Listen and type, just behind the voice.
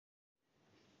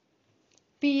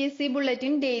Psc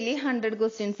Bulletin Daily 100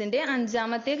 Questionsന്റെ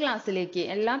അഞ്ചാമത്തെ ക്ലാസ്സിലേക്ക്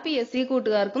എല്ലാ PSC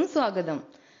കൂട്ടുകാർക്കും സ്വാഗതം.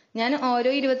 ഞാൻ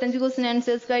ഓരോ 25 ക്വസ്റ്റ്യൻ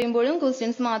ആൻസേഴ്സ് കഴിയുമ്പോഴും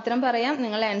ക്വസ്റ്റ്യൻസ് മാത്രം പറയാം,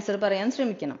 നിങ്ങൾ ആൻസർ പറയാൻ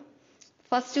ശ്രമിക്കണം.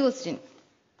 ഫസ്റ്റ് ക്വസ്റ്റ്യൻ,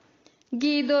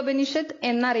 ഗീതോപനിഷത്ത്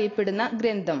എന്നറിയപ്പെടുന്ന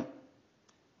ഗ്രന്ഥം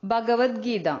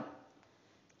ഭഗവത്ഗീത.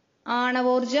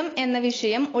 ആണവോർജം എന്ന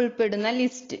വിഷയം ഉൾപ്പെടുന്ന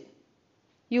ലിസ്റ്റ്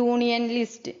യൂണിയൻ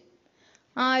ലിസ്റ്റ്.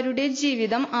 ആരുടെ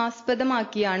ജീവിതം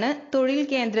ആസ്പദമാക്കിയാണ് തൊഴിൽ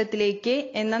കേന്ദ്രത്തിലേക്ക്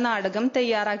എന്ന നാടകം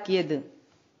തയ്യാറാക്കിയത്?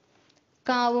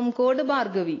 കാവുംകോട്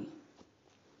ഭാർഗവി.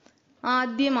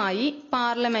 ആദ്യമായി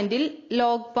പാർലമെന്റിൽ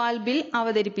ലോക്പാൽ ബിൽ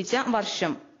അവതരിപ്പിച്ച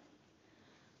വർഷം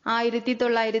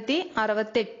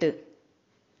 1968.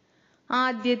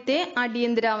 ആദ്യത്തെ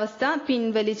അടിയന്തരാവസ്ഥ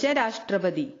പിൻവലിച്ച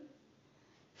രാഷ്ട്രപതി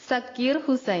സക്കീർ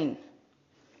ഹുസൈൻ.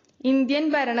 ഇന്ത്യൻ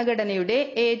ഭരണഘടനയുടെ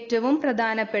ഏറ്റവും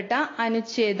പ്രധാനപ്പെട്ട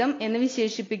അനുച്ഛേദം എന്ന്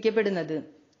വിശേഷിപ്പിക്കപ്പെടുന്നത്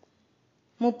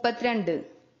 32.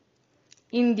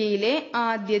 ഇന്ത്യയിലെ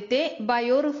ആദ്യത്തെ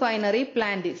ബയോ റിഫൈനറി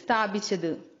പ്ലാന്റ്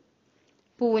സ്ഥാപിച്ചത്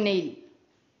പൂനെയിൽ.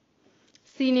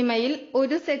 സിനിമയിൽ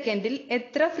ഒരു സെക്കൻഡിൽ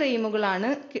എത്ര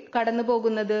ഫ്രെയിമുകളാണ് കടന്നു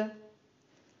പോകുന്നത്?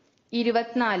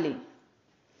 24.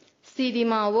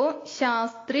 സിരിമാവോ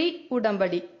ശാസ്ത്രി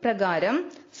ഉടമ്പടി പ്രകാരം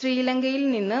ശ്രീലങ്കയിൽ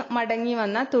നിന്ന് മടങ്ങി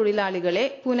വന്ന തൊഴിലാളികളെ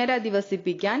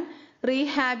പുനരധിവസിപ്പിക്കാൻ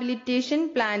റീഹാബിലിറ്റേഷൻ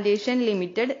പ്ലാന്റേഷൻ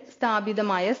ലിമിറ്റഡ്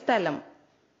സ്ഥാപിതമായ സ്ഥലം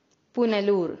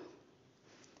പുനലൂർ.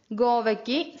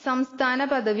 ഗോവയ്ക്ക് സംസ്ഥാന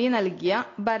പദവി നൽകിയ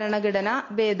ഭരണഘടനാ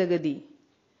ഭേദഗതി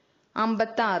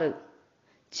 56.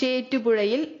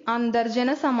 ചേറ്റുപുഴയിൽ അന്തർജന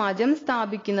സമാജം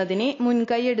സ്ഥാപിക്കുന്നതിന്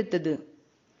മുൻകൈയെടുത്തത്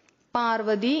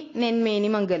പാർവതി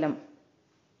നെന്മേനിമംഗലം.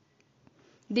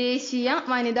 ദേശീയ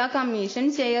വനിതാ കമ്മീഷൻ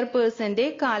ചെയർപേഴ്സന്റെ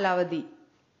കാലാവധി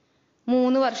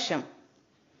 3 വർഷം.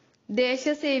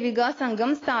 ദേശസേവികാ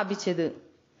സംഘം സ്ഥാപിച്ചത്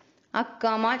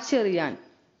അക്കാമ ചെറിയാൻ.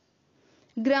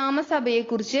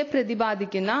 ഗ്രാമസഭയെക്കുറിച്ച്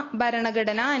പ്രതിപാദിക്കുന്ന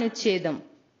ഭരണഘടനാ അനുച്ഛേദം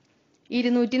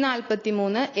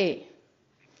 243A.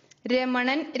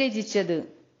 രമണൻ രചിച്ചത്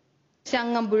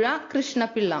ചങ്ങമ്പുഴ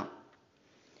കൃഷ്ണപിള്ള.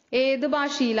 ഏത്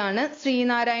ഭാഷയിലാണ്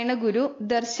ശ്രീനാരായണ ഗുരു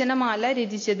ദർശനമാല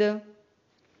രചിച്ചത്?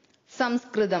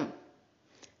 സംസ്കൃതം.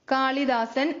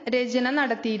 കാളിദാസൻ രചന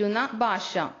നടത്തിയിരുന്ന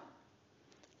ഭാഷ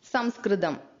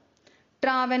സംസ്കൃതം.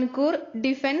 ട്രാവൻകൂർ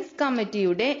ഡിഫൻസ്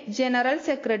കമ്മിറ്റിയുടെ ജനറൽ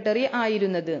സെക്രട്ടറി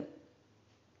ആയിരുന്നത്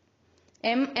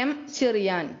M.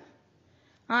 ചെറിയാൻ.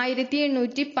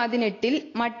 1818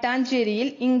 മട്ടാഞ്ചേരിയിൽ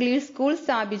ഇംഗ്ലീഷ് സ്കൂൾ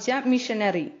സ്ഥാപിച്ച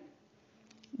മിഷനറി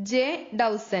J.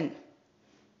 ഡൗസൻ.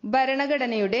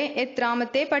 ഭരണഘടനയുടെ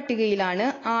എത്രാമത്തെ പട്ടികയിലാണ്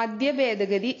ആദ്യ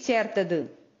ഭേദഗതി ചേർത്തത്?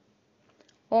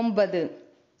 9.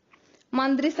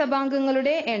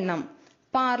 മന്ത്രിസഭാംഗങ്ങളുടെ എണ്ണം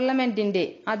പാർലമെന്റിന്റെ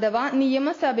അഥവാ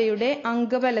നിയമസഭയുടെ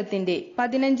അംഗബലത്തിന്റെ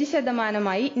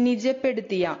 15%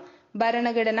 നിജപ്പെടുത്തിയ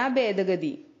ഭരണഘടനാ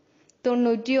ഭേദഗതി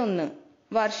 91.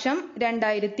 വർഷം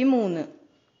 2003.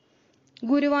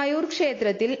 ഗുരുവായൂർ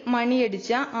ക്ഷേത്രത്തിൽ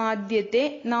മണിയടിച്ച ആദ്യത്തെ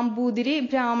നമ്പൂതിരി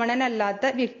ബ്രാഹ്മണനല്ലാത്ത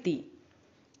വ്യക്തി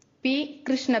P.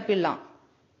 കൃഷ്ണപിള്ള.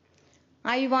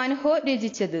 ഐവാൻഹോ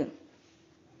രചിച്ചത്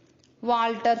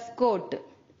വാൾട്ടർ സ്കോട്ട്.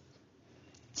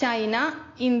 ചൈന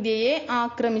ഇന്ത്യയെ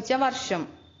ആക്രമിച്ച വർഷം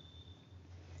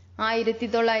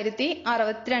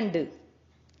 1962.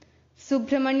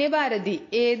 സുബ്രഹ്മണ്യ ഭാരതി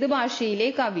ഏത് ഭാഷയിലെ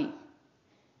കവി?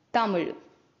 തമിഴ്.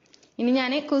 ഇനി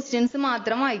ഞാൻ ക്വസ്റ്റ്യൻസ്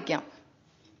മാത്രം വായിക്കാം.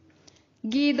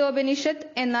 ഗീതോപനിഷത്ത്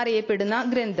എന്നറിയപ്പെടുന്ന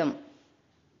ഗ്രന്ഥം.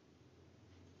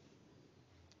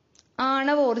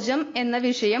 ആണവോർജം എന്ന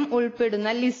വിഷയം ഉൾപ്പെടുന്ന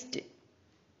ലിസ്റ്റ്.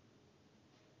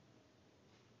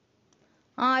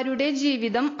 ആരുടെ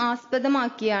ജീവിതം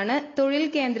ആസ്പദമാക്കിയാണ് തൊഴിൽ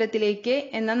കേന്ദ്രത്തിലേക്ക്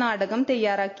എന്ന നാടകം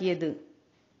തയ്യാറാക്കിയത്?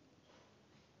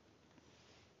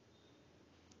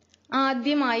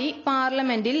 ആദ്യമായി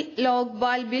പാർലമെന്റിൽ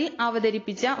ലോക്പാൽ ബിൽ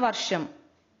അവതരിപ്പിച്ച വർഷം.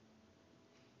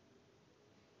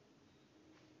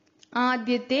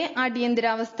 ആദ്യത്തെ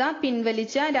അടിയന്തരാവസ്ഥ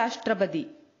പിൻവലിച്ച രാഷ്ട്രപതി.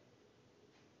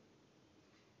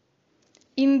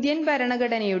 ഇന്ത്യൻ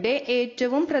ഭരണഘടനയുടെ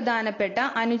ഏറ്റവും പ്രധാനപ്പെട്ട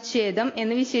അനുച്ഛേദം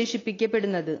എന്ന്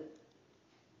വിശേഷിപ്പിക്കപ്പെടുന്നത്.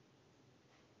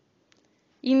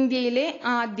 ഇന്ത്യയിലെ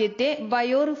ആദ്യത്തെ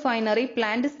ബയോ റിഫൈനറി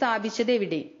പ്ലാന്റ് സ്ഥാപിച്ചത്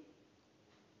എവിടെ?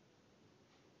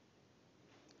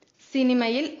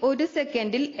 സിനിമയിൽ ഒരു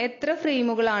സെക്കൻഡിൽ എത്ര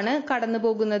ഫ്രെയിമുകളാണ്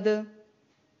കടന്നുപോകുന്നത്?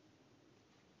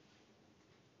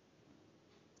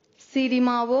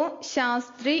 സിരിമാവോ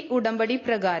ശാസ്ത്രി ഉടമ്പടി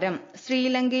പ്രകാരം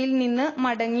ശ്രീലങ്കയിൽ നിന്ന്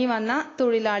മടങ്ങി വന്ന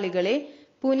തൊഴിലാളികളെ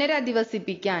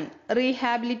പുനരധിവസിപ്പിക്കാൻ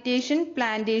റീഹാബിലിറ്റേഷൻ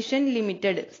പ്ലാന്റേഷൻ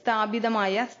ലിമിറ്റഡ്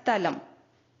സ്ഥാപിതമായ സ്ഥലം.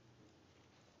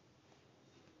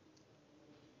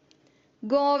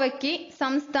 ഗോവയ്ക്ക്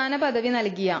സംസ്ഥാന പദവി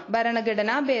നൽകിയ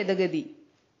ഭരണഘടനാ ഭേദഗതി.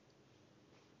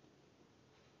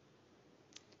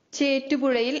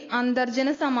 ചേറ്റുപുഴയിൽ അന്തർജന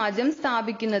സമാജം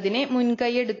സ്ഥാപിക്കുന്നതിന്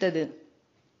മുൻകൈയെടുത്തത്.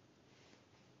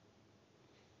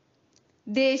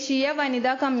 ദേശീയ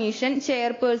വനിതാ കമ്മീഷൻ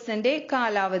ചെയർപേഴ്സന്റെ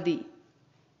കാലാവധി.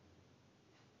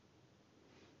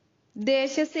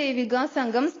 ദേശസേവികാ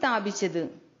സംഘം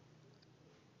സ്ഥാപിച്ചത്.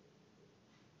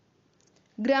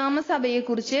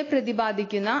 ഗ്രാമസഭയെക്കുറിച്ച്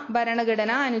പ്രതിപാദിക്കുന്ന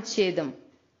ഭരണഘടനാ അനുച്ഛേദം.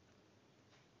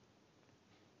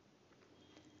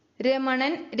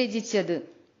 രമണൻ രചിച്ചത്.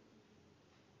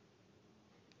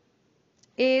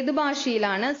 ഏതു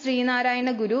ഭാഷയിലാണ്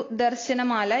ശ്രീനാരായണ ഗുരു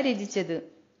ദർശനമാല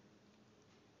രചിച്ചത്?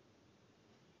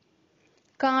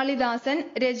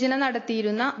 കാളിദാസൻ രചന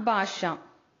നടത്തിയിരുന്ന ഭാഷ.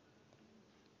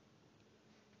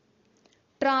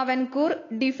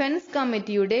 ട്രാവൻകൂർ ഡിഫൻസ്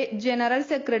കമ്മിറ്റിയുടെ ജനറൽ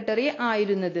സെക്രട്ടറി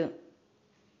ആയിരുന്നത്.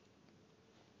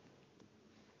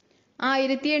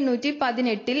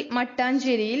 1818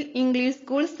 മട്ടാഞ്ചേരിയിൽ ഇംഗ്ലീഷ്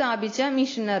സ്കൂൾ സ്ഥാപിച്ച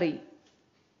മിഷണറി.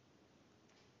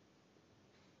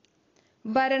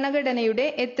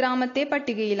 ഭരണഘടനയുടെ എത്രാമത്തെ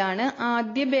പട്ടികയിലാണ്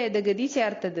ആദ്യ ഭേദഗതി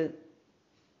ചേർത്തത്?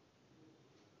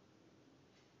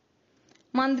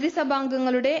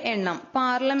 മന്ത്രിസഭാംഗങ്ങളുടെ എണ്ണം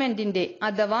പാർലമെന്റിന്റെ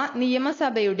അഥവാ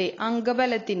നിയമസഭയുടെ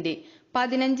അംഗബലത്തിന്റെ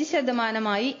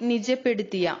 15%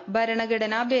 നിജപ്പെടുത്തിയ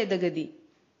ഭരണഘടനാ ഭേദഗതി.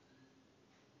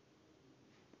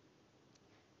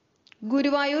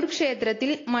 ഗുരുവായൂർ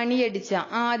ക്ഷേത്രത്തിൽ മണിയടിച്ച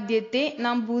ആദ്യത്തെ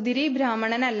നമ്പൂതിരി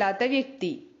ബ്രാഹ്മണനല്ലാത്ത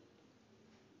വ്യക്തി.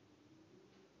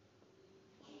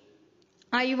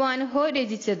 ഐവാൻഹോ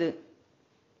രചിച്ചത്.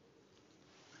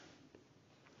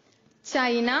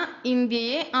 ചൈന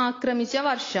ഇന്ത്യയെ ആക്രമിച്ച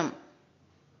വർഷം.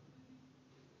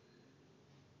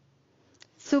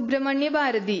 സുബ്രഹ്മണ്യ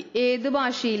ഭാരതി ഏതു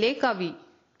ഭാഷയിലെ കവി?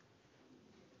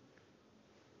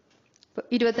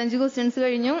 25 ക്വസ്റ്റ്യൻസ്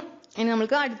കഴിഞ്ഞു. ഇനി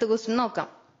നമുക്ക് അടുത്ത ക്വസ്റ്റ്യൻ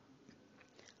നോക്കാം.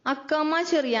 അക്കാമ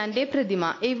ചെറിയാന്റെ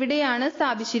പ്രതിമ എവിടെയാണ്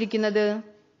സ്ഥാപിച്ചിരിക്കുന്നത്?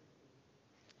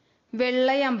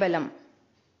 വെള്ളയമ്പലം.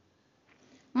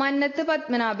 മന്നത്ത്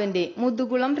പത്മനാഭന്റെ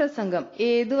മുതുകുളം പ്രസംഗം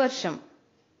ഏതു വർഷം?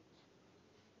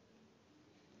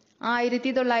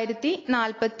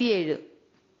 1947.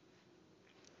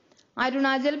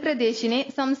 അരുണാചൽ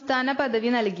പ്രദേശിന് സംസ്ഥാന പദവി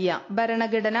നൽകിയ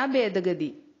ഭരണഘടനാ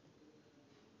ഭേദഗതി.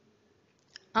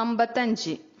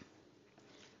 55.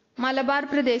 മലബാർ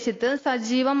പ്രദേശത്ത്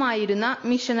സജീവമായിരുന്ന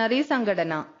മിഷണറി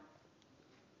സംഘടന.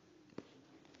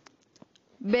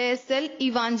 Basal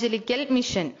evangelical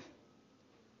mission.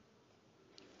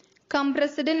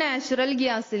 Compressed natural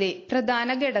ഗ്യാസിലെ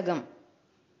പ്രധാന ഘടകം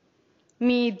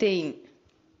മീഥെയ്ൻ.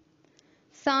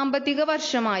 സാമ്പത്തിക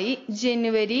വർഷമായി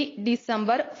ജനുവരി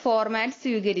ഡിസംബർ ഫോർമാറ്റ്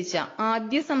സ്വീകരിച്ച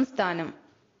ആദ്യ സംസ്ഥാനം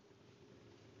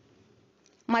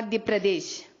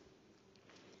മധ്യപ്രദേശ്.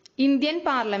 ഇന്ത്യൻ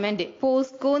പാർലമെന്റ്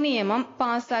പോസ്കോ നിയമം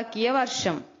പാസാക്കിയ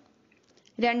വർഷം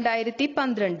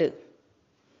 2012.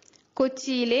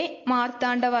 കൊച്ചിയിലെ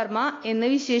മാർത്താണ്ഡവർമ്മ എന്ന്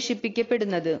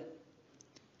വിശേഷിപ്പിക്കപ്പെടുന്നത്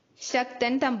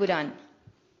ശക്തൻ തമ്പുരാൻ.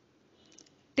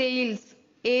 തെയിൽസ്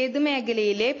ഏതു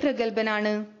മേഖലയിലെ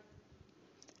പ്രഗത്ഭനാണ്?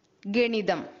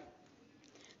 ഗണിതം.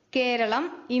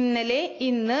 കേരളം ഇന്നലെ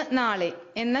ഇന്ന് നാളെ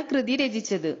എന്ന കൃതി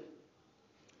രചിച്ചത്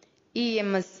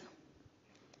EMS.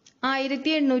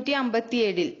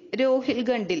 1857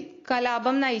 രോഹിൽഖണ്ഡിൽ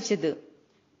കലാപം നയിച്ചത്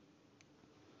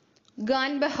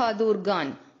ഖാൻ ബഹാദൂർ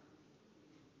ഖാൻ.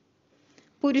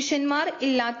 പുരുഷന്മാർ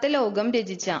ഇല്ലാത്ത ലോകം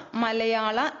രചിച്ച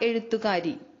മലയാള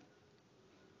എഴുത്തുകാരി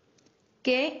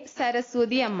K.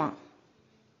 സരസ്വതി അമ്മ.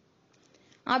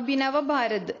 അഭിനവ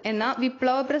ഭാരത് എന്ന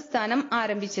വിപ്ലവ പ്രസ്ഥാനം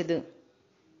ആരംഭിച്ചത്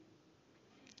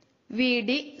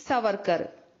VD സവർക്കർ.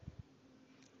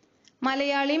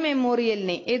 മലയാളി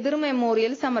മെമ്മോറിയലിന് എതിർ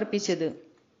മെമ്മോറിയൽ സമർപ്പിച്ചത്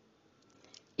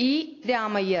E.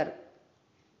 രാമയ്യർ.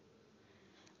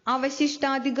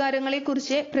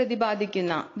 അവശിഷ്ടാധികാരങ്ങളെക്കുറിച്ച്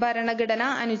പ്രതിപാദിക്കുന്ന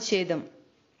ഭരണഘടനാ അനുച്ഛേദം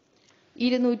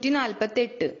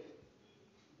 248.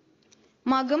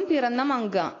 മകം പിറന്ന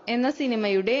മങ്ക എന്ന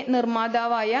സിനിമയുടെ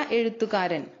നിർമ്മാതാവായ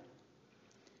എഴുത്തുകാരൻ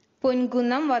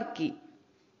പൊൻകുന്നം വർക്കി.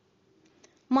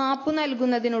 മാപ്പു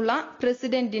നൽകുന്നതിനുള്ള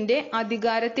പ്രസിഡന്റിന്റെ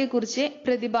അധികാരത്തെക്കുറിച്ച്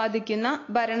പ്രതിപാദിക്കുന്ന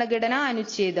ഭരണഘടനാ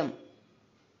അനുച്ഛേദം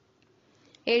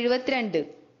 72.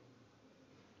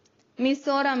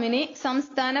 മിസോറാമിന്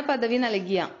സംസ്ഥാന പദവി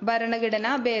നൽകിയ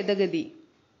ഭരണഘടനാ ഭേദഗതി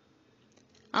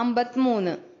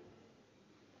 53.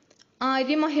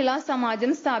 ആര്യ മഹിളാ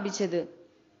സമാജം സ്ഥാപിച്ചത്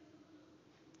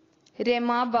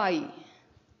രമാബായി.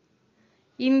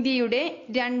 ഇന്ത്യയുടെ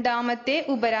രണ്ടാമത്തെ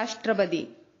ഉപരാഷ്ട്രപതി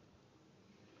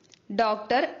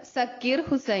ഡോക്ടർ സക്കീർ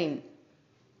ഹുസൈൻ.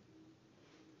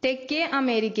 തെക്കേ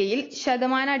അമേരിക്കയിൽ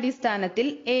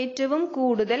ശതമാനാടിസ്ഥാനത്തിൽ ഏറ്റവും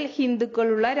കൂടുതൽ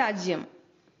ഹിന്ദുക്കളുള്ള രാജ്യം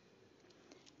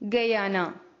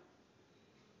ഗയാന.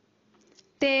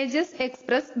 തേജസ്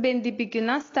എക്സ്പ്രസ്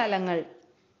ബന്ധിപ്പിക്കുന്ന സ്ഥലങ്ങൾ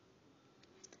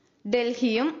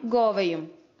ഡൽഹിയും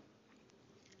ഗോവയും.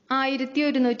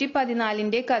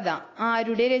 1114 കഥ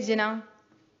ആരുടെ രചന?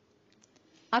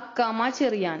 അക്കാമ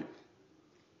ചെറിയാൻ.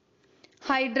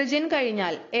 ഹൈഡ്രജൻ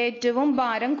കഴിഞ്ഞാൽ ഏറ്റവും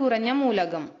ഭാരം കുറഞ്ഞ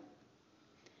മൂലകം?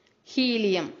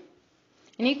 ഹീലിയം.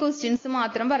 ഇനി ക്വസ്റ്റ്യൻസ്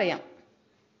മാത്രം പറയാം.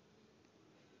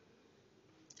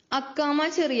 അക്കാമ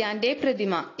ചെറിയാന്റെ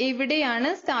പ്രതിമ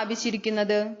എവിടെയാണ്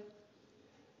സ്ഥാപിച്ചിരിക്കുന്നത്?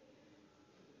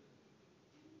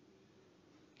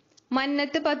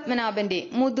 മന്നത്ത് പത്മനാഭന്റെ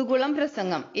മുതുകുളം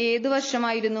പ്രസംഗം ഏതു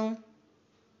വർഷമായിരുന്നു?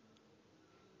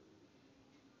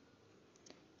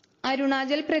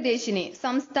 അരുണാചൽ പ്രദേശിന്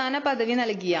സംസ്ഥാന പദവി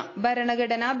നൽകിയ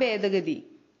ഭരണഘടനാ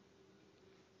ഭേദഗതി?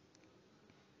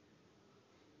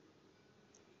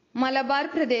 മലബാർ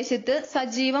പ്രദേശത്ത്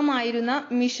സജീവമായിരുന്ന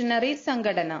മിഷണറി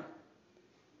സംഘടന?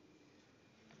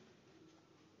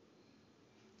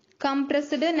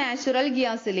 കംപ്രസ്ഡ് നാച്ചുറൽ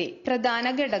ഗ്യാസിലെ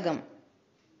പ്രധാന ഘടകം?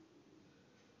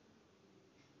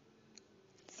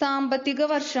 സാമ്പത്തിക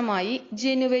വർഷമായി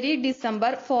ജനുവരി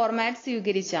ഡിസംബർ ഫോർമാറ്റ്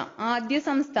സ്വീകരിച്ച ആദ്യ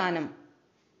സംസ്ഥാനം?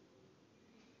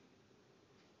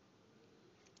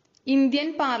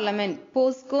 ഇന്ത്യൻ പാർലമെന്റ്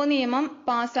പോസ്കോ നിയമം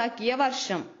പാസാക്കിയ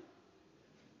വർഷം?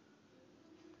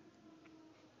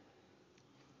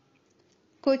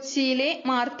 കൊച്ചിയിലെ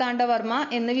മാർത്താണ്ഡവർമ്മ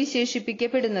എന്ന്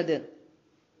വിശേഷിപ്പിക്കപ്പെടുന്നത്?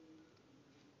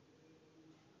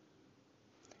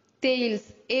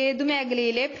 തെയിൽസ് ഏതു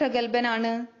മേഖലയിലെ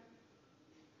പ്രഗത്ഭനാണ്?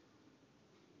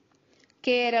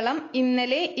 കേരളം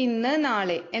ഇന്നലെ ഇന്ന്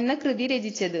നാളെ എന്ന കൃതി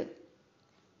രചിച്ചത്?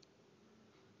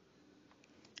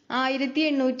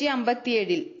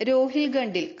 1857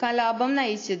 രോഹിൽഖണ്ഡിൽ കലാപം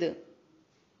നയിച്ചത്?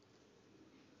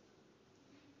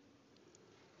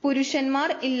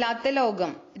 പുരുഷന്മാർ ഇല്ലാത്ത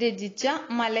ലോകം രചിച്ച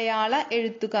മലയാള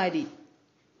എഴുത്തുകാരി?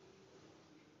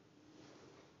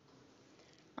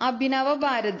 അഭിനവ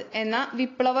ഭാരത് എന്ന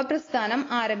വിപ്ലവ പ്രസ്ഥാനം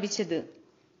ആരംഭിച്ചത്?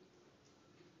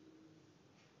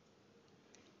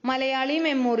 മലയാളി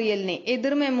മെമ്മോറിയലിന്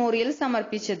എതിർ മെമ്മോറിയൽ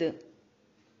സമർപ്പിച്ചത്?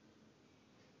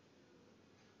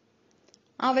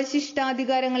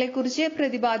 അവശിഷ്ടാധികാരങ്ങളെക്കുറിച്ച്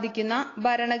പ്രതിപാദിക്കുന്ന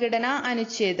ഭരണഘടനാ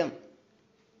അനുച്ഛേദം?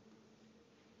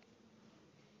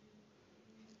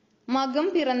 മകം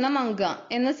പിറന്ന മങ്ക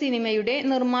എന്ന സിനിമയുടെ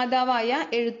നിർമ്മാതാവായ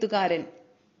എഴുത്തുകാരൻ?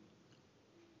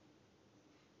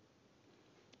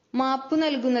 മാപ്പു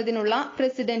നൽകുന്നതിനുള്ള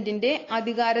പ്രസിഡന്റിന്റെ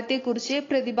അധികാരത്തെക്കുറിച്ച്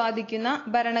പ്രതിപാദിക്കുന്ന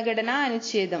ഭരണഘടനാ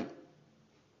അനുച്ഛേദം?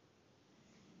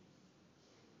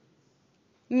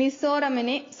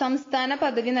 മിസോറമിന് സംസ്ഥാന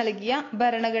പദവി നൽകിയ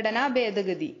ഭരണഘടനാ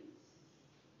ഭേദഗതി?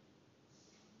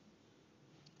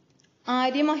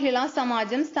 ആര്യ മഹിളാ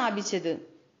സമാജം സ്ഥാപിച്ചത്?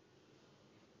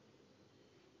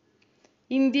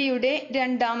 ഇന്ത്യയുടെ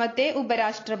രണ്ടാമത്തെ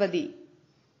ഉപരാഷ്ട്രപതി?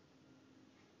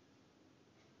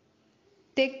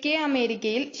 തെക്കേ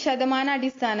അമേരിക്കയിൽ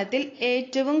ശതമാനാടിസ്ഥാനത്തിൽ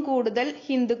ഏറ്റവും കൂടുതൽ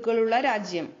ഹിന്ദുക്കളുള്ള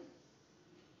രാജ്യം?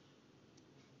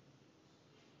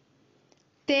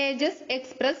 തേജസ്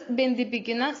എക്സ്പ്രസ്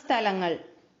ബന്ധിപ്പിക്കുന്ന സ്ഥലങ്ങൾ?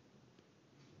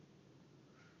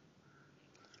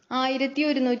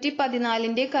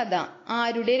 1114 കഥ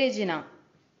ആരുടെ രചന?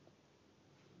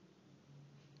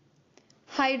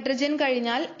 ഹൈഡ്രജൻ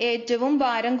കഴിഞ്ഞാൽ ഏറ്റവും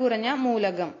ഭാരം കുറഞ്ഞ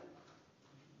മൂലകം?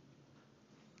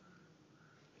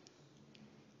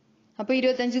 അപ്പൊ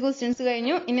 25 ക്വസ്റ്റ്യൻസ്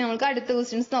കഴിഞ്ഞു. ഇനി നമുക്ക് അടുത്ത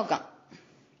ക്വസ്റ്റ്യൻസ് നോക്കാം.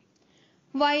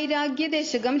 വൈരാഗ്യ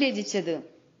ദശകം രചിച്ചത്?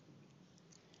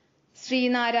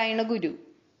 ശ്രീനാരായണ ഗുരു.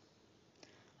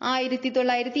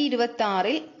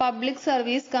 1926 പബ്ലിക്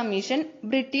സർവീസ് കമ്മീഷൻ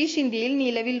ബ്രിട്ടീഷ് ഇന്ത്യയിൽ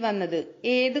നിലവിൽ വന്നത്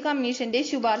ഏത് കമ്മീഷന്റെ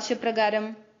ശുപാർശ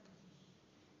പ്രകാരം?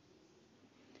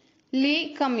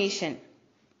 Lee commission.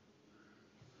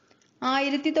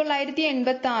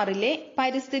 1986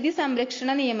 പരിസ്ഥിതി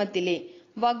സംരക്ഷണ നിയമത്തിലെ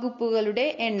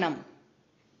വകുപ്പുകളുടെ എണ്ണം?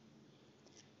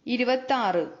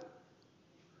 26.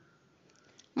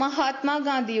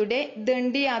 മഹാത്മാഗാന്ധിയുടെ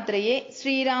ദണ്ഡി യാത്രയെ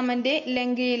ശ്രീരാമന്റെ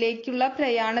ലങ്കയിലേക്കുള്ള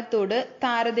പ്രയാണത്തോട്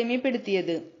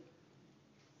താരതമ്യപ്പെടുത്തിയത്?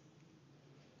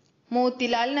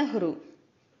 മോത്തിലാൽ നെഹ്റു.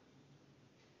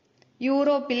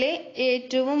 യൂറോപ്പിലെ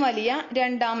ഏറ്റവും വലിയ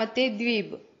രണ്ടാമത്തെ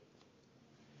ദ്വീപ്?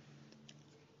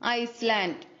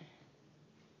 Iceland.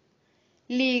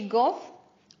 League of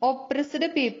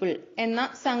oppressed people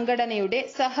എന്ന സംഘടനയുടെ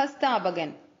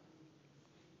സഹസ്ഥാപകൻ?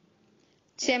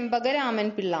 ചെമ്പകരാമൻ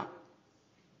പിള്ള.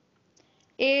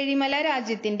 ഏഴിമല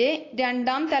രാജ്യത്തിന്റെ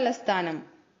രണ്ടാം തലസ്ഥാനം?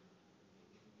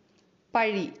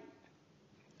 പഴി.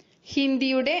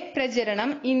 ഹിന്ദിയുടെ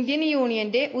പ്രചരണം ഇന്ത്യൻ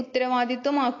യൂണിയന്റെ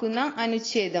ഉത്തരവാദിത്വമാക്കുന്ന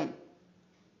അനുച്ഛേദം?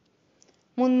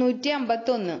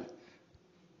 351.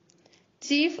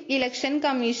 ചീഫ് ഇലക്ഷൻ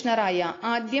കമ്മീഷണറായ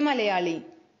ആദ്യ മലയാളി?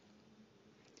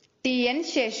 TN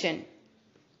ശേഷൻ.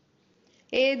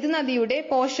 ഏത് നദിയുടെ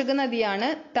പോഷക നദിയാണ്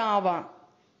താവ?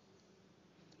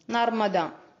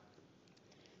 നർമ്മദ.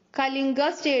 കലിംഗ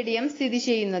സ്റ്റേഡിയം സ്ഥിതി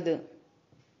ചെയ്യുന്നത്?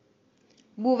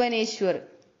 ഭുവനേശ്വർ.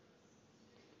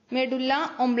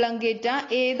 മെഡുല്ല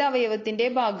ഒംബ്ലങ്കേറ്റ ഏത് അവയവത്തിന്റെ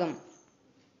ഭാഗം?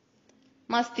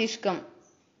 മസ്തിഷ്കം.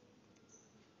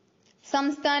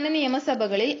 സംസ്ഥാന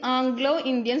നിയമസഭകളിൽ ആംഗ്ലോ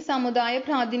ഇന്ത്യൻ സമുദായ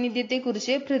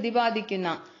പ്രാതിനിധ്യത്തെക്കുറിച്ച് പ്രതിപാദിക്കുന്ന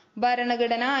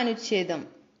ഭരണഘടനാ അനുച്ഛേദം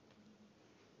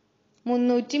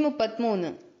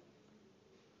 333.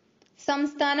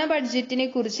 സംസ്ഥാന ബഡ്ജറ്റിനെ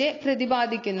കുറിച്ച്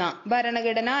പ്രതിപാദിക്കുന്ന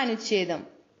ഭരണഘടനാ അനുച്ഛേദം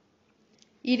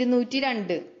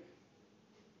 202.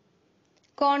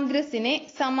 കോൺഗ്രസിനെ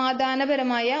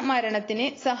സമാധാനപരമായ മരണത്തിന്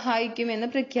സഹായിക്കുമെന്ന്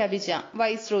പ്രഖ്യാപിച്ച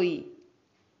വൈസ്രോയി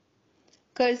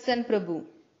കഴ്സൺ പ്രഭു.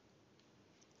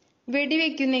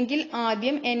 വെടിവെക്കുന്നെങ്കിൽ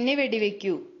ആദ്യം എന്നെ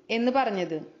വെടിവെക്കൂ എന്ന്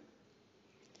പറഞ്ഞത്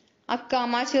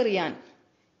അക്കാമ ചെറിയാൻ.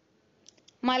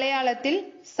 മലയാളത്തിൽ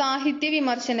സാഹിത്യ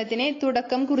വിമർശനത്തിന്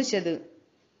തുടക്കം കുറിച്ചത്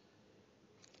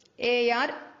AR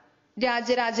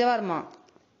രാജരാജവർമ്മ.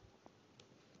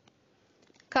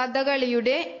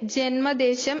 കഥകളിയുടെ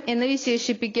ജന്മദേശം എന്ന്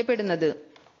വിശേഷിപ്പിക്കപ്പെടുന്നത്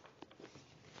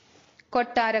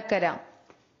കൊട്ടാരക്കര.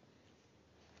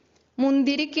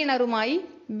 മുന്തിരിക്കിണറുമായി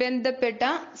ബന്ധപ്പെട്ട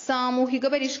സാമൂഹിക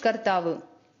പരിഷ്കർത്താവ്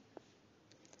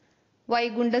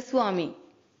വൈകുണ്ഠസ്വാമി.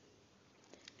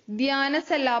 ധ്യാന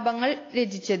സല്ലാപങ്ങൾ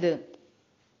രചിച്ചത്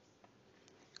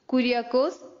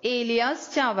Kuriakose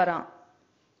Elias Chavara.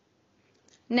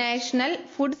 National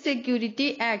food security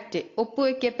act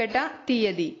ഒപ്പുവെക്കപ്പെട്ട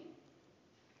തീയതി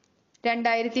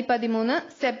 2013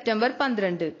 September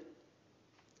 12.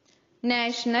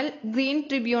 National green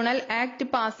tribunal act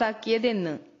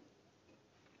പാസാക്കിയതെന്ന്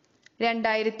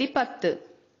 2010.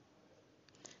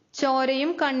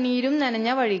 ചോരയും കണ്ണീരും നനഞ്ഞ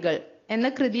വഴികൾ എന്ന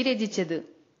കൃതി രചിച്ചത്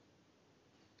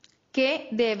K.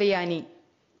 Devayani.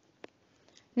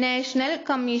 National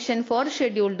commission for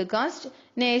scheduled caste,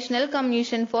 national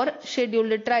commission for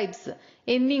scheduled tribes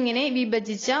എന്നിങ്ങനെ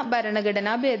വിഭജിച്ച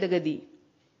ഭരണഘടനാ ഭേദഗതി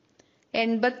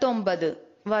 89.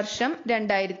 വർഷം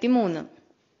 2003.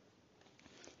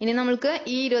 ഇനി നമ്മൾക്ക്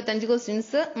ഈ 25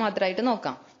 ക്വസ്റ്റ്യൻസ് മാത്രമായിട്ട്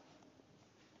നോക്കാം.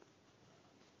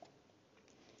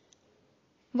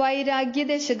 വൈരാഗ്യ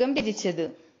ദശകം രചിച്ചത്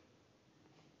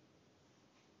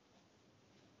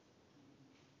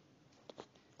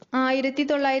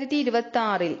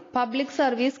 1926 പബ്ലിക്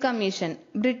സർവീസ് കമ്മീഷൻ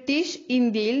ബ്രിട്ടീഷ്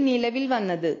ഇന്ത്യയിൽ നിലവിൽ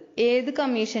വന്നത് ഏത്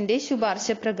കമ്മീഷന്റെ ശുപാർശ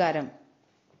പ്രകാരം?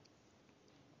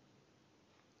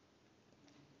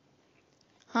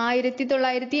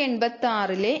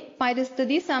 1986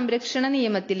 പരിസ്ഥിതി സംരക്ഷണ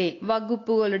നിയമത്തിലെ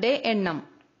വകുപ്പുകളുടെ എണ്ണം.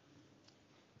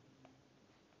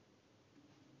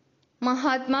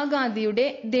 മഹാത്മാഗാന്ധിയുടെ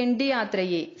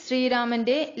ദണ്ഡിയാത്രയെ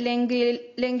ശ്രീരാമന്റെ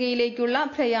ലങ്കയിലേക്കുള്ള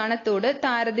പ്രയാണത്തോട്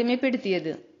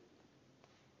താരതമ്യപ്പെടുത്തിയത്?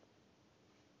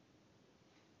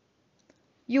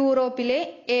 യൂറോപ്പിലെ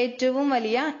ഏറ്റവും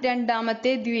വലിയ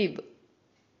രണ്ടാമത്തെ ദ്വീപ്.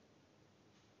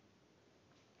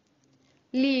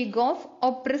 ലീഗ് ഓഫ്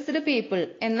ഒപ്രസ്ഡ് പീപ്പിൾ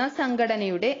എന്ന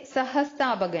സംഘടനയുടെ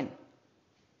സഹസ്ഥാപകൻ.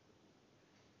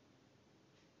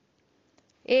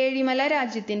 ഏഴിമല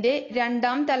രാജ്യത്തിന്റെ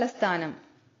രണ്ടാം തലസ്ഥാനം.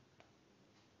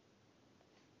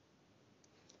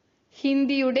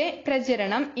 ഹിന്ദിയുടെ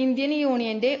പ്രചരണം ഇന്ത്യൻ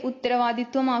യൂണിയന്റെ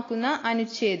ഉത്തരവാദിത്വമാക്കുന്ന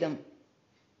അനുച്ഛേദം.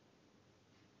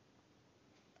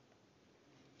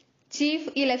 ചീഫ്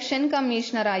ഇലക്ഷൻ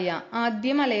കമ്മീഷണറായ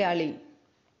ആദ്യ മലയാളി.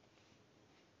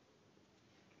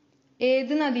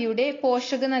 ഏത് നദിയുടെ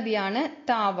പോഷക നദിയാണ്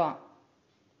താവ?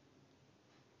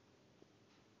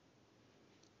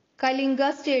 കലിംഗ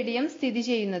സ്റ്റേഡിയം സ്ഥിതി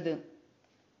ചെയ്യുന്നത്?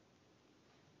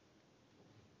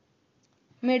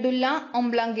 മെഡുല്ല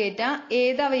ഒംബ്ലാങ്കേറ്റ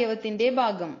ഏത് അവയവത്തിന്റെ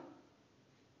ഭാഗം?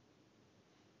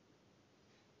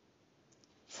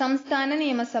 സംസ്ഥാന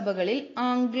നിയമസഭകളിൽ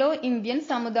ആംഗ്ലോ ഇന്ത്യൻ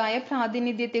സമുദായ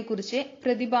പ്രാതിനിധ്യത്തെക്കുറിച്ച്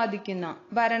പ്രതിപാദിക്കുന്ന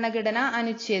ഭരണഘടനാ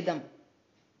അനുച്ഛേദം.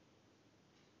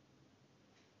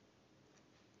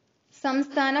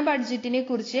 സംസ്ഥാന ബഡ്ജറ്റിനെ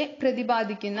കുറിച്ച്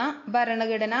പ്രതിപാദിക്കുന്ന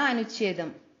ഭരണഘടനാ അനുച്ഛേദം.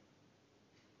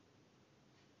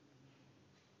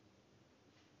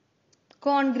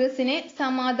 കോൺഗ്രസിനെ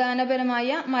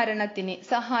സമാധാനപരമായ മരണത്തിന്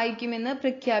സഹായിക്കുമെന്ന്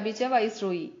പ്രഖ്യാപിച്ച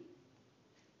വൈസ്രോയി.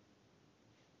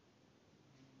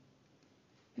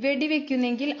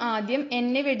 വെടിവെക്കുന്നെങ്കിൽ ആദ്യം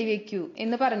എന്നെ വെടിവെക്കൂ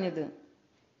എന്ന് പറഞ്ഞത്?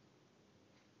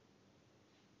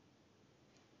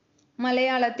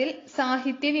 മലയാളത്തിൽ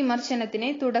സാഹിത്യ വിമർശനത്തിന്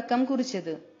തുടക്കം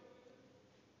കുറിച്ചത്?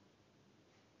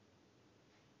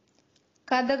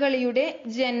 കഥകളിയുടെ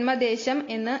ജന്മദേശം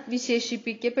എന്ന്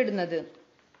വിശേഷിപ്പിക്കപ്പെടുന്നത്?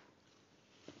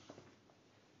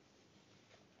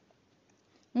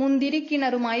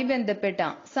 മുന്തിരിക്കിണറുമായി ബന്ധപ്പെട്ട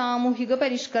സാമൂഹിക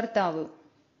പരിഷ്കർത്താവ്?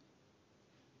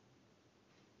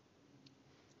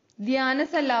 ധ്യാന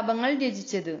സല്ലാപങ്ങൾ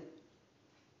രചിച്ചത്?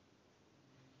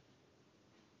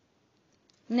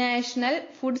 നാഷണൽ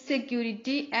ഫുഡ്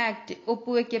സെക്യൂരിറ്റി ആക്ട്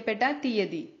ഒപ്പുവെക്കപ്പെട്ട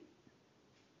തീയതി?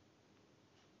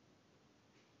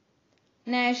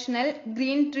 National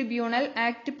green tribunal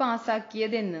act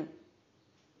പാസാക്കിയതെന്ന്?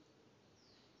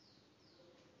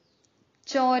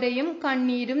 ചോരയും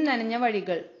കണ്ണീരും നനഞ്ഞ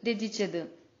വഴികൾ രചിച്ചത്?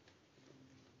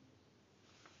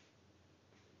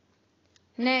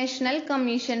 National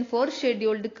commission for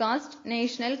scheduled caste,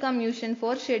 national commission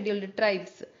for scheduled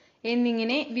tribes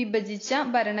എന്നിങ്ങനെ വിഭജിച്ച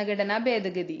ഭരണഘടനാ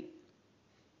ഭേദഗതി.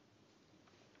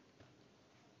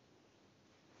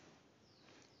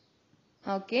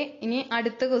 ഓക്കെ, ഇനി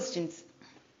അടുത്ത ക്വസ്റ്റ്യൻസ്.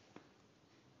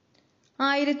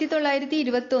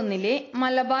 1921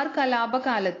 മലബാർ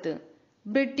കലാപകാലത്ത്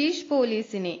ബ്രിട്ടീഷ്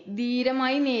പോലീസിനെ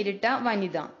ധീരമായി നേരിട്ട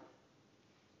വനിത.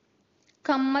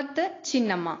 കമ്മത്ത്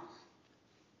ചിന്നമ്മ.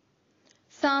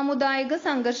 സാമുദായിക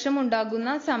സംഘർഷമുണ്ടാകുന്ന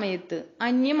സമയത്ത്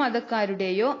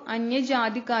അന്യമതക്കാരുടെയോ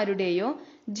അന്യജാതിക്കാരുടെയോ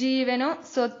ജീവനോ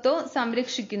സ്വത്തോ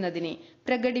സംരക്ഷിക്കുന്നതിനെ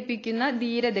പ്രകടിപ്പിക്കുന്ന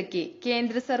ധീരതയ്ക്ക്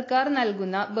കേന്ദ്ര സർക്കാർ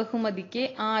നൽകുന്ന ബഹുമതിക്ക്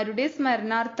ആരുടെ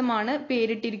സ്മരണാർത്ഥമാണ്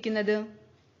പേരിട്ടിരിക്കുന്നത്?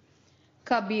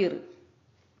 കബീർ.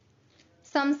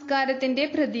 സംസ്കാരത്തിന്റെ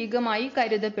പ്രതീകമായി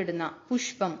കരുതപ്പെടുന്ന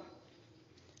പുഷ്പം.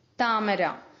 താമര.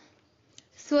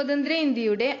 സ്വതന്ത്ര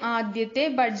ഇന്ത്യയുടെ ആദ്യത്തെ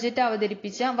ബഡ്ജറ്റ്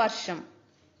അവതരിപ്പിച്ച വർഷം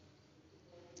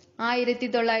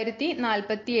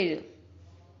 1947.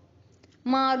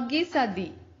 മാർഗി സതി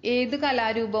ഏത്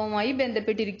കലാരൂപവുമായി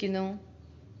ബന്ധപ്പെട്ടിരിക്കുന്നു?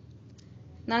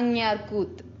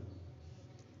 നങ്ങ്യാർകൂത്ത്.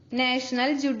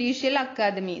 നാഷണൽ ജുഡീഷ്യൽ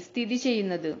അക്കാദമി സ്ഥിതി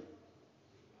ചെയ്യുന്നത്?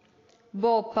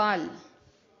 ഭോപ്പാൽ.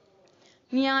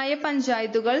 ന്യായ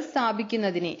പഞ്ചായത്തുകൾ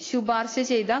സ്ഥാപിക്കുന്നതിന് ശുപാർശ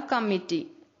ചെയ്ത കമ്മിറ്റി?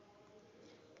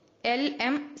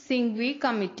 LM Singhvi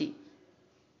committee.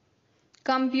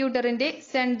 കമ്പ്യൂട്ടറിന്റെ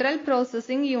സെൻട്രൽ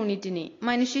പ്രോസസ്സിംഗ് യൂണിറ്റിനെ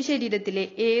മനുഷ്യ ശരീരത്തിലെ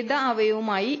ഏത്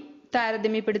അവയവവുമായി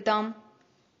താരതമ്യപ്പെടുത്താം?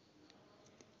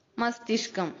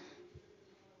 മസ്തിഷ്കം.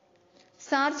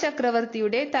 സാർ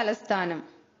ചക്രവർത്തിയുടെ തലസ്ഥാനം?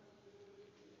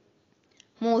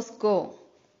 മോസ്കോ.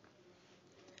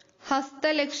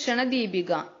 ഹസ്തലക്ഷണ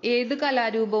ദീപിക ഏത്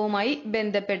കലാരൂപവുമായി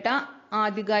ബന്ധപ്പെട്ട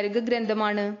ആധികാരിക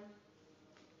ഗ്രന്ഥമാണ്?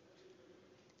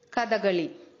 കഥകളി.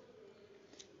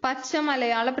 പച്ച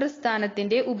മലയാള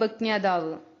പ്രസ്ഥാനത്തിന്റെ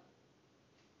ഉപജ്ഞാതാവ്?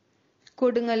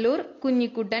 കൊടുങ്ങല്ലൂർ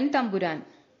കുഞ്ഞിക്കുട്ടൻ തമ്പുരാൻ.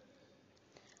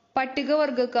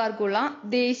 പട്ടികവർഗക്കാർക്കുള്ള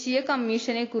ദേശീയ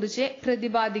കമ്മീഷനെ കുറിച്ച്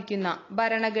പ്രതിപാദിക്കുന്ന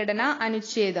ഭരണഘടനാ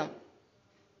അനുച്ഛേദം?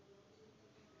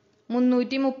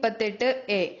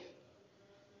 338A.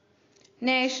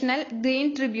 നാഷണൽ ഗ്രീൻ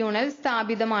ട്രിബ്യൂണൽ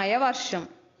സ്ഥാപിതമായ വർഷം?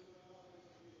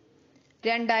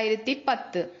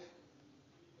 2010.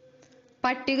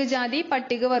 പട്ടികജാതി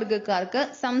പട്ടികവർഗക്കാർക്ക്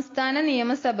സംസ്ഥാന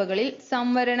നിയമസഭകളിൽ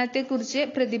സംവരണത്തെക്കുറിച്ച്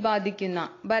പ്രതിപാദിക്കുന്ന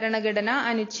ഭരണഘടനാ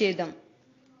അനുച്ഛേദം?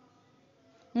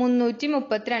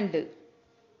 332.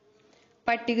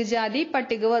 പട്ടികജാതി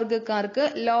പട്ടികവർഗക്കാർക്ക്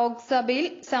ലോക്സഭയിൽ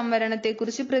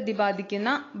സംവരണത്തെക്കുറിച്ച് പ്രതിപാദിക്കുന്ന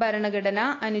ഭരണഘടനാ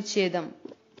അനുച്ഛേദം?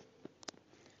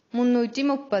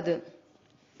 330.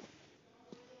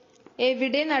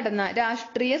 എവിടെ നടന്ന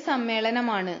രാഷ്ട്രീയ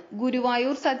സമ്മേളനമാണ്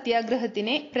ഗുരുവായൂർ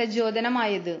സത്യാഗ്രഹത്തിന്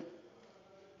പ്രചോദനമായത്?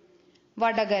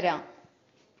 വടകര.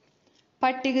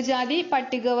 പട്ടികജാതി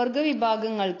പട്ടികവർഗ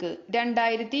വിഭാഗങ്ങൾക്ക്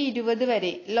 2020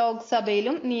 വരെ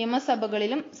ലോക്സഭയിലും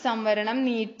നിയമസഭകളിലും സംവരണം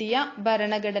നീട്ടിയ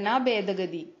ഭരണഘടനാ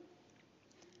ഭേദഗതി?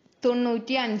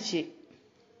 95.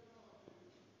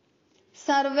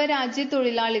 സർവ്വരാജ്യ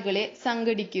തൊഴിലാളികളെ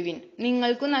സംഘടിക്കുവിൻ,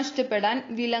 നിങ്ങൾക്കു നഷ്ടപ്പെടാൻ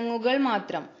വിലങ്ങുകൾ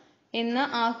മാത്രം എന്ന്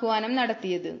ആഹ്വാനം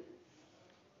നടത്തിയത്?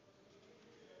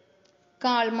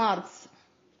 Karl Marx.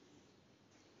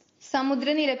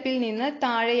 സമുദ്രനിരപ്പിൽ നിന്ന്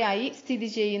താഴെയായി സ്ഥിതി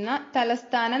ചെയ്യുന്ന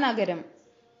തലസ്ഥാന നഗരം?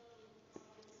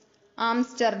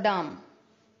 ആംസ്റ്റർഡാം.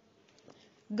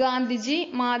 ഗാന്ധിജി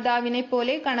മാതാവിനെ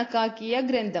പോലെ കണക്കാക്കിയ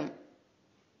ഗ്രന്ഥം?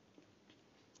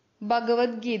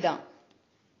 ഭഗവത്ഗീത.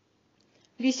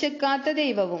 വിശക്കാത്ത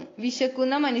ദൈവവും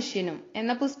വിശക്കുന്ന മനുഷ്യനും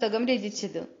എന്ന പുസ്തകം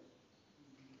രചിച്ചത്?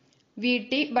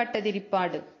 VT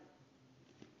ഭട്ടതിരിപ്പാട്.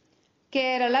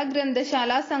 കേരള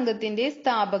ഗ്രന്ഥശാല സംഘത്തിന്റെ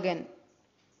സ്ഥാപകൻ?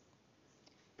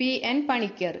 PN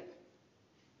പണിക്കർ.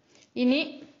 ഇനി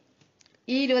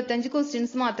ഈ 25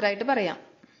 ക്വസ്റ്റ്യൻസ് മാത്രമായിട്ട് പറയാം.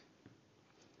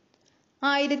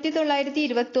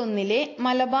 1921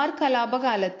 മലബാർ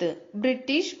കലാപകാലത്ത്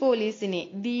ബ്രിട്ടീഷ് പോലീസിനെ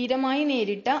ധീരമായി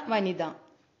നേരിട്ട വനിത?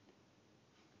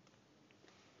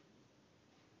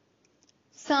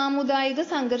 സാമുദായിക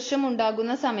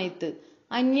സംഘർഷമുണ്ടാകുന്ന സമയത്ത്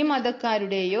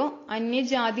അന്യമതക്കാരുടെയോ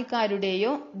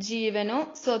അന്യജാതിക്കാരുടെയോ ജീവനോ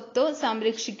സ്വത്തോ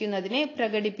സംരക്ഷിക്കുന്നതിനെ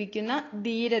പ്രകടിപ്പിക്കുന്ന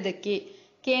ധീരതയ്ക്ക്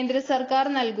കേന്ദ്ര സർക്കാർ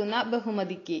നൽകുന്ന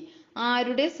ബഹുമതിക്ക്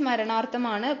ആരുടെ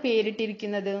സ്മരണാർത്ഥമാണ്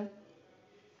പേരിട്ടിരിക്കുന്നത്?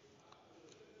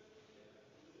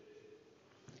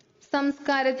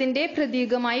 സംസ്കാരത്തിന്റെ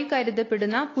പ്രതീകമായി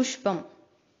കരുതപ്പെടുന്ന പുഷ്പം?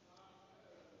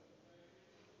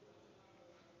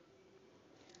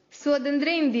 സ്വതന്ത്ര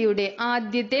ഇന്ത്യയുടെ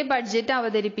ആദ്യത്തെ ബഡ്ജറ്റ്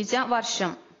അവതരിപ്പിച്ച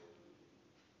വർഷം?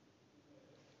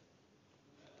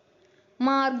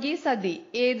 മാർഗി സതി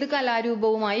ഏത്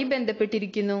കലാരൂപവുമായി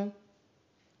ബന്ധപ്പെട്ടിരിക്കുന്നു?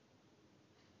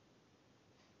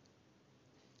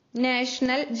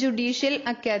 നാഷണൽ ജുഡീഷ്യൽ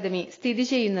അക്കാദമി സ്ഥിതി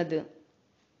ചെയ്യുന്നത്?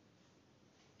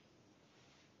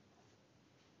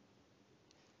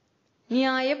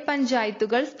 ന്യായ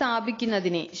പഞ്ചായത്തുകൾ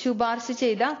സ്ഥാപിക്കുന്നതിന് ശുപാർശ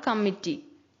ചെയ്ത കമ്മിറ്റി.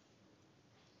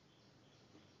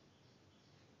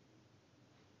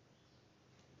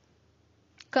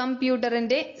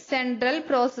 കമ്പ്യൂട്ടറിന്റെ സെൻട്രൽ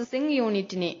പ്രോസസ്സിംഗ്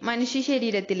യൂണിറ്റിനെ മനുഷ്യ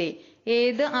ശരീരത്തിലെ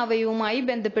ഏത് അവയവുമായി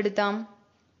ബന്ധപ്പെടുത്താം?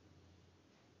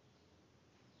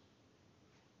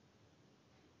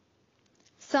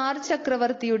 സാർ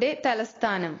ചക്രവർത്തിയുടെ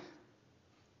തലസ്ഥാനം.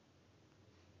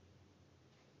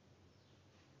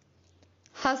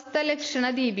 ഹസ്തലക്ഷണ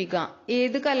ദീപിക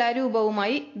ഏത്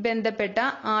കലാരൂപവുമായി ബന്ധപ്പെട്ട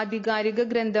ആധികാരിക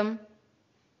ഗ്രന്ഥം?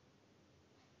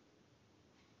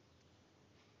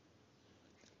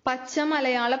 പച്ച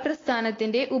മലയാള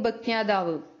പ്രസ്ഥാനത്തിന്റെ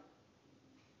ഉപജ്ഞാതാവ്.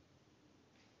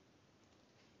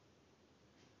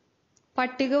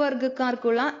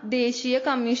 പട്ടികവർഗക്കാർക്കുള്ള ദേശീയ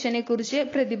കമ്മീഷനെക്കുറിച്ച്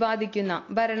പ്രതിപാദിക്കുന്ന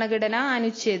ഭരണഘടനാ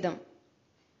അനുച്ഛേദം.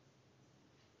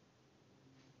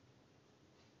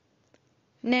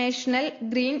 നാഷണൽ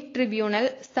ഗ്രീൻ ട്രിബ്യൂണൽ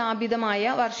സ്ഥാപിതമായ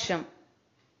വർഷം.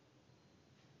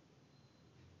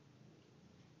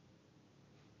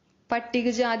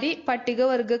 പട്ടികജാതി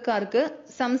പട്ടികവർഗക്കാർക്ക്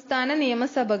സംസ്ഥാന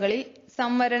നിയമസഭകളിൽ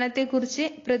സംവരണത്തെക്കുറിച്ച്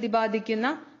പ്രതിപാദിക്കുന്ന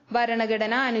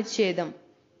ഭരണഘടനാ അനുച്ഛേദം.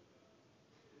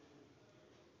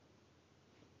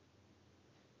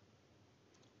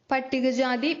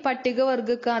 പട്ടികജാതി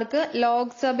പട്ടികവർഗക്കാർക്ക്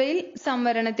ലോക്സഭയിൽ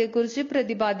സംവരണത്തെക്കുറിച്ച്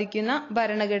പ്രതിപാദിക്കുന്ന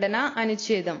ഭരണഘടനാ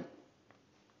അനുച്ഛേദം.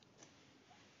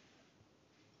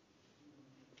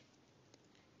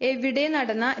 എവിടെ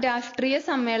നടന്ന രാഷ്ട്രീയ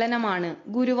സമ്മേളനമാണ്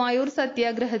ഗുരുവായൂർ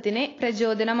സത്യാഗ്രഹത്തിന്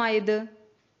പ്രചോദനമായത്?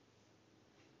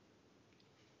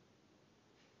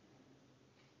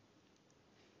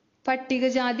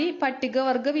 പട്ടികജാതി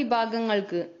പട്ടികവർഗ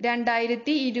വിഭാഗങ്ങൾക്ക്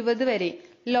 2020 വരെ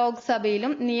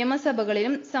ലോക്സഭയിലും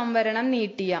നിയമസഭകളിലും സംവരണം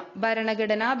നീട്ടിയ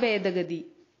ഭരണഘടനാ ഭേദഗതി.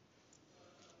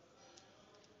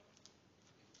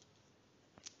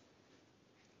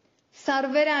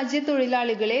 സർവ്വരാജ്യ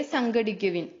തൊഴിലാളികളെ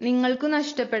സംഘടിക്കുവിൻ, നിങ്ങൾക്കു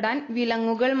നഷ്ടപ്പെടാൻ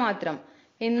വിലങ്ങുകൾ മാത്രം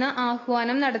എന്ന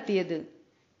ആഹ്വാനം നടത്തിയത്.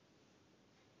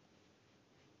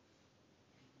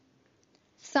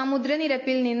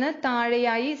 സമുദ്രനിരപ്പിൽ നിന്ന്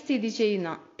താഴെയായി സ്ഥിതി ചെയ്യുന്ന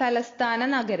തലസ്ഥാന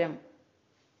നഗരം.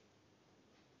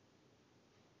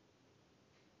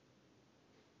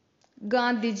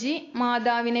 ഗാന്ധിജി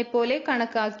മാതാവിനെ പോലെ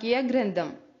കണക്കാക്കിയ ഗ്രന്ഥം.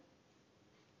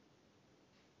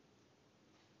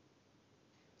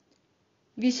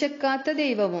 വിശക്കാത്ത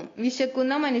ദൈവവും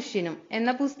വിശക്കുന്ന മനുഷ്യനും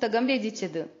എന്ന പുസ്തകം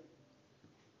രചിച്ചത്.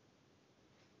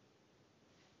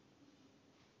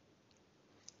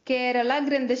 കേരള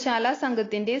ഗ്രന്ഥശാല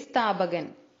സംഘത്തിന്റെ സ്ഥാപകൻ.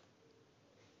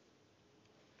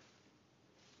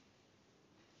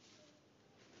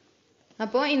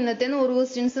 അപ്പോൾ ഇന്നത്തെ 100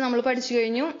 ക്വസ്റ്റ്യൻസ് നമ്മൾ പഠിച്ചു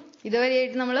കഴിഞ്ഞു.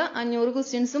 ഇതുവരെയായിട്ട് നമ്മൾ 500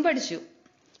 ക്വസ്റ്റ്യൻസും പഠിച്ചു.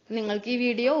 നിങ്ങൾക്ക് ഈ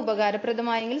വീഡിയോ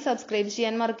ഉപകാരപ്രദമായെങ്കിൽ സബ്സ്ക്രൈബ്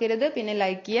ചെയ്യാൻ മറക്കരുത്. പിന്നെ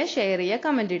ലൈക്ക് ചെയ്യുക, ഷെയർ ചെയ്യുക,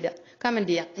 കമന്റ്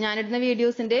ചെയ്യുക. ഞാനിടുന്ന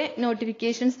വീഡിയോസിന്റെ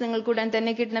നോട്ടിഫിക്കേഷൻസ് നിങ്ങൾക്ക് ഉടൻ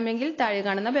തന്നെ കിട്ടണമെങ്കിൽ താഴെ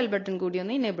കാണുന്ന ബെൽ ബട്ടൺ കൂടി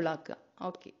ഒന്ന് ഇനേബിൾ ആക്കുക.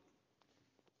 ഓക്കെ.